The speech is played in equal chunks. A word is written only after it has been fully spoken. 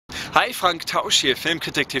Hi, Frank Tausch hier,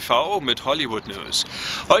 Filmkritik TV mit Hollywood News.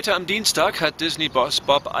 Heute am Dienstag hat Disney-Boss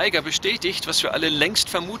Bob Iger bestätigt, was wir alle längst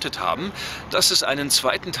vermutet haben, dass es einen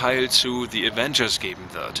zweiten Teil zu The Avengers geben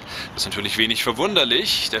wird. Das ist natürlich wenig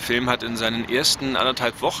verwunderlich. Der Film hat in seinen ersten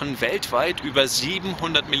 1,5 Wochen weltweit über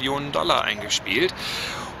 700 Millionen Dollar eingespielt.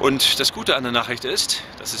 Und das Gute an der Nachricht ist,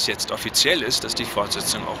 dass es jetzt offiziell ist, dass die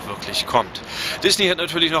Fortsetzung auch wirklich kommt. Disney hat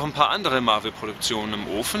natürlich noch ein paar andere Marvel-Produktionen im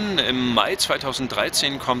Ofen. Im Mai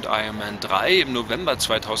 2013 kommt Iron Man 3, im November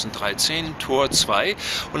 2013 Thor 2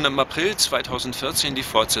 und im April 2014 die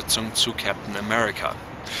Fortsetzung zu Captain America.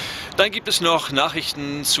 Dann gibt es noch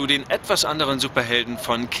Nachrichten zu den etwas anderen Superhelden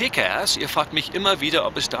von Kick-Ass. Ihr fragt mich immer wieder,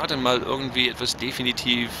 ob es da denn mal irgendwie etwas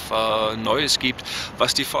definitiv Neues gibt,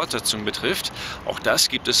 was die Fortsetzung betrifft. Auch das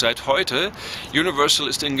gibt es seit heute. Universal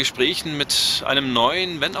ist in Gesprächen mit einem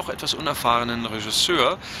neuen, wenn auch etwas unerfahrenen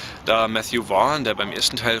Regisseur, da Matthew Vaughn, der beim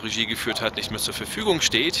ersten Teil Regie geführt hat, nicht mehr zur Verfügung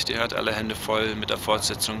steht. Der hat alle Hände voll mit der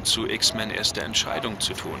Fortsetzung zu X-Men Erste Entscheidung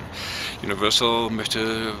zu tun. Universal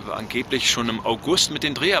möchte angeblich schon im August mit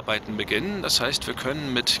den Dreharbeiten beginnen. Das heißt, wir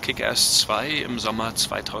können mit Kick-Ass 2 im Sommer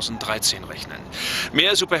 2013 rechnen.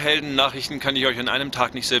 Mehr Superhelden-Nachrichten kann ich euch an einem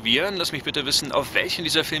Tag nicht servieren. Lass mich bitte wissen, auf welchen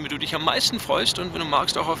dieser Filme du dich am meisten freust und wenn du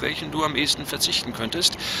magst, auch auf welchen du am ehesten verzichten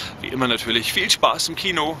könntest. Wie immer natürlich viel Spaß im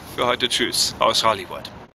Kino. Für heute tschüss aus Hollywood.